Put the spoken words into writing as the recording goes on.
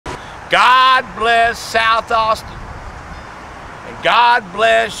God bless South Austin. And God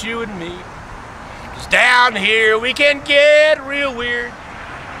bless you and me. 'Cause down here we can get real weird.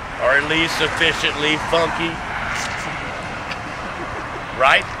 Or at least sufficiently funky.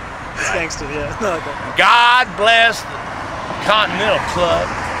 Right? It's gangster, yeah. God bless the Continental Club.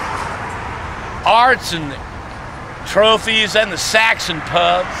 Arts and the trophies and the Saxon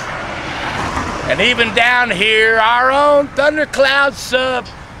pubs. And even down here, our own Thundercloud sub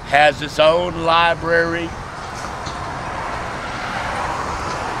has its own library.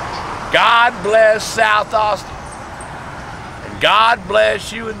 God bless South Austin. And God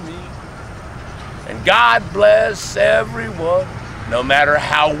bless you and me. And God bless everyone, no matter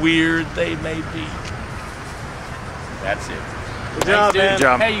how weird they may be. That's it. Good job, man. Good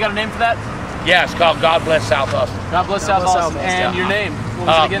job. Hey, you got a name for that? Yeah, it's called God Bless South Austin. God bless South Austin. And your name? What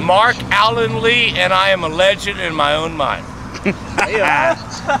was it again? Mark Allen Lee, and I am a legend in my own mind. Yeah.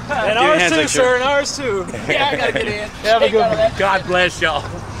 And ours too, sir, and ours too. Yeah, I gotta get in. Have a good one. God bless y'all.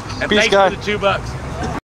 And Peace, thanks guy. for the $2.